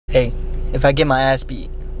Hey, if I get my ass beat,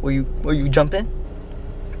 will you jump in?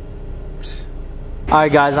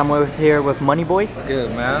 Alright guys, I'm here with Money Boy.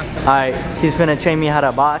 Good, man. Alright, he's finna train me how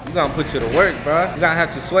to box. You gonna put you to work, bro. You gonna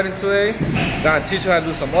have you sweating today. You gonna teach you how to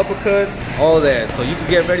do some uppercuts, all that. So you can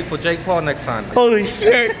get ready for Jake Paul next time. Holy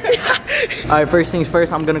shit. Alright, first things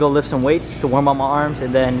first, I'm gonna go lift some weights to warm up my arms,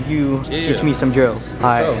 and then you teach me some drills.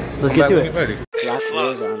 Alright, so, let's get to it. Rock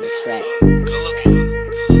wheels on the track.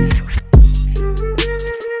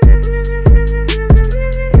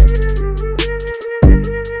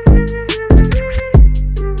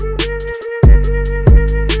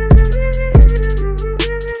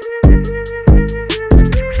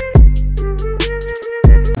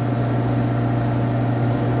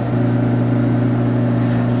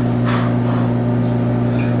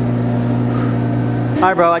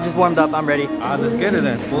 Alright bro, I just warmed up, I'm ready. Let's get it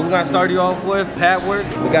then. What we're gonna start you off with, pad work.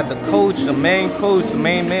 We got the coach, the main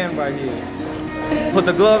man right here. Put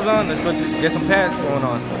the gloves on, let's go get some pads going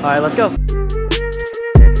on. Alright, let's go.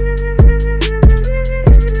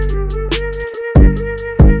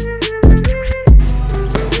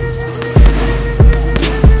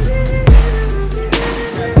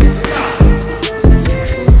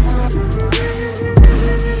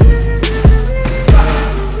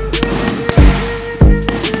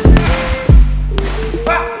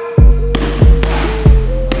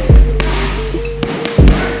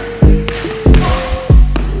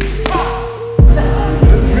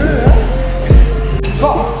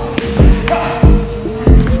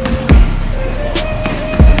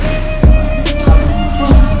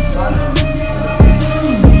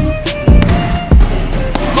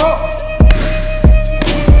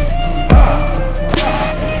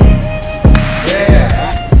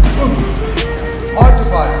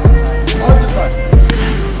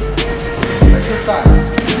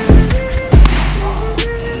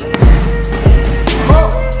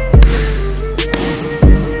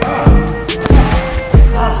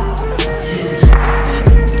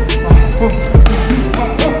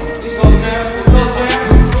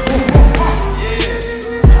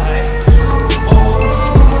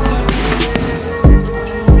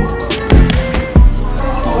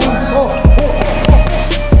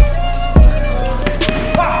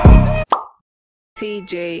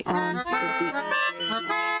 TJ on the beat.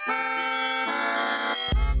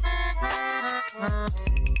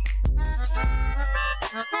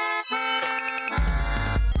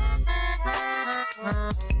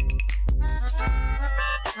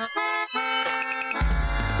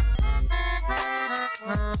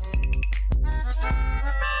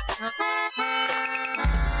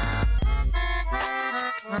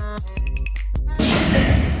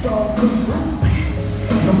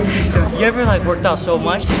 You ever like worked out so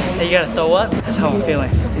much that you gotta throw up? That's how I'm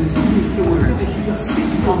feeling. Let's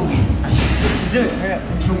do it, hurry up.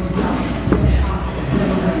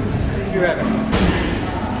 You're right back.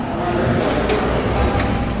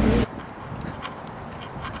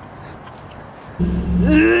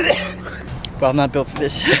 Bro, I'm not built for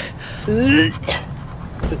this.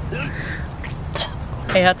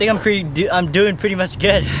 Hey, I think I'm doing pretty much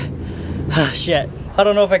good. Oh, shit. I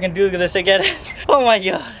don't know if I can do this again. Oh my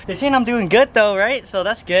god. They're saying I'm doing good though, right? So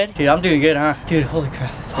that's good. Dude, I'm doing good, huh? Dude, holy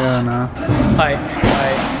crap. Yeah, no. Alright,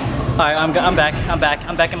 I'm back.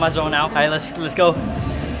 I'm back in my zone now. Alright, let's go.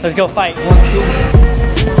 Let's go fight. 1, 2.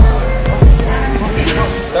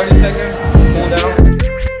 30 seconds. Cool down.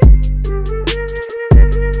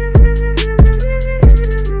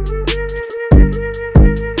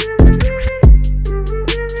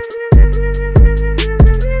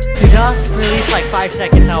 Just released like 5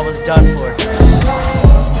 seconds, I was done for.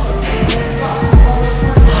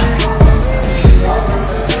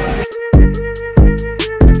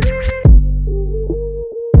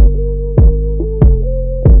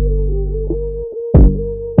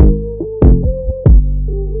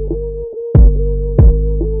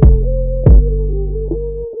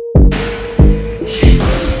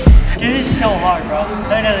 Dude, this is so hard, bro.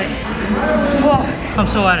 I'm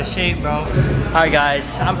so out of shape, bro. Alright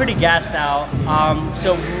guys, I'm pretty gassed out.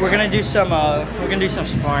 So we're gonna do some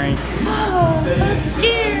sparring. Oh, I'm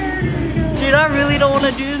scared. Dude, I really don't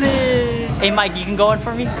wanna do this. Hey Mike, you can go in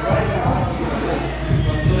for me? Ew.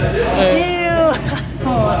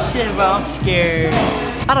 Oh shit, bro, I'm scared.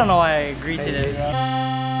 I don't know why I agreed to this.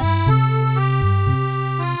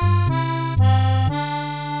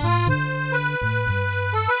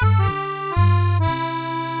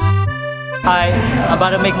 Hi, I'm about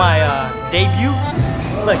to make my debut.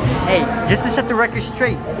 Look, hey, just to set the record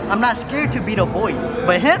straight, I'm not scared to beat a boy.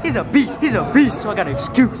 But him, he's a beast, so I got an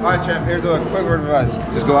excuse. Alright, champ, here's a quick word of advice.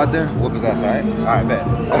 Just go out there, whoop his ass, alright? Alright, bet.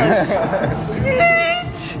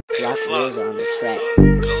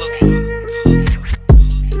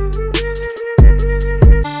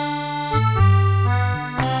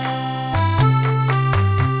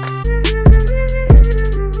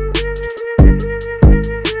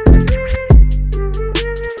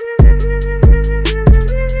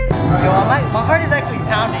 My heart is actually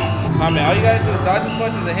pounding. Alright, man, all you gotta do is dodge his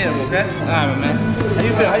punches and hit him, okay? Alright, man. How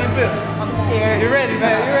you feel? How you feel? I'm scared. You ready,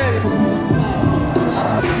 man? You ready?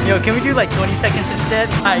 Yo, can we do like 20 seconds instead?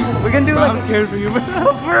 Alright, we're gonna do like. I'm scared for you, man. For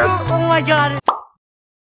real? Oh my god.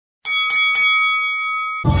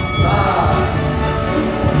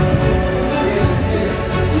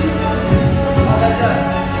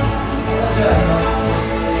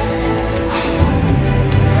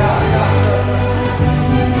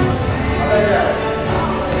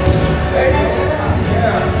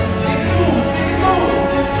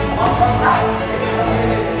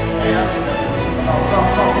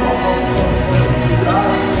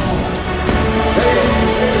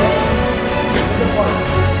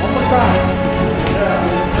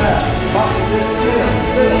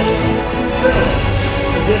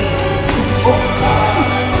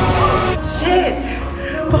 Shit!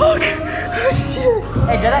 Fuck! Shit!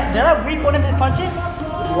 Hey, did I weep one of his punches?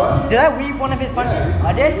 What? Did I weep one of his punches?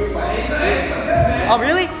 I did? Oh,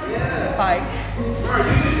 really? Alright.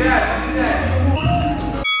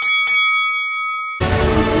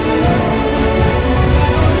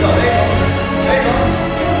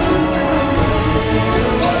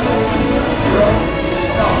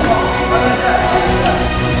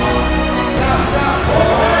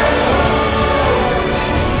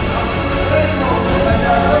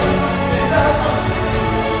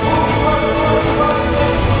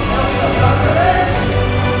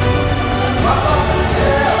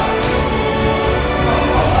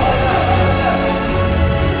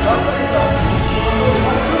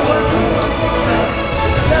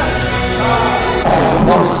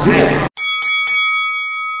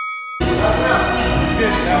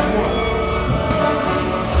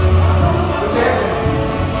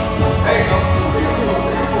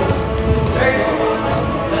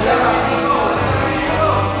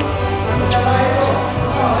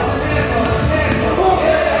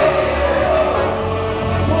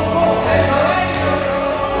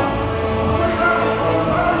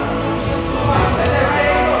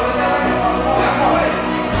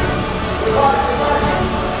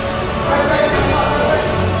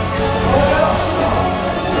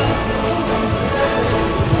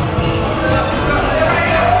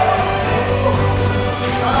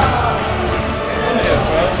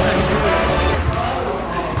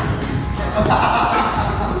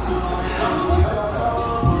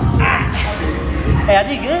 Hey, I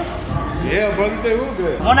did good. Yeah, bro, you did real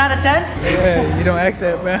good. 1 out of 10? Hey, you don't ask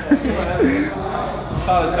that, man.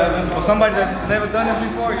 Solid 7. For somebody that's never done this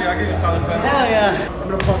before, yeah, I give you a solid 7. Hell yeah. I'm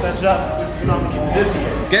gonna pump that shot. You know, I'm gonna keep the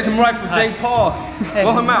distance. Get him right for Jake Paul.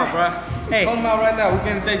 Blow him out, bro. Hey. Blow him out right now. We're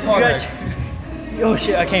getting Jake Paul. You guys, oh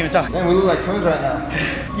shit, I can't even talk. Man, we look like twins right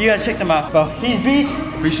now. You guys check them out, bro. He's beast.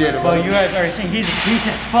 Appreciate it, Bro, bro. you guys already seen he's a beast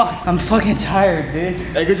as fuck. I'm fucking tired, dude.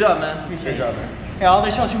 Hey, good job, man. Good job, man. Yeah, all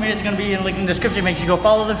their social media is gonna be in the link in the description. Make sure you go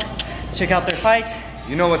follow them. Check out their fights.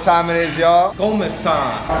 You know what time it is, y'all? Gomez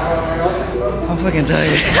time. I'm fucking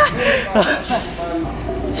tired.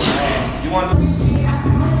 You want to...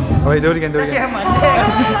 Oh, wait, do it again, do it That shit again. hurt my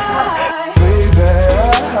neck. Baby,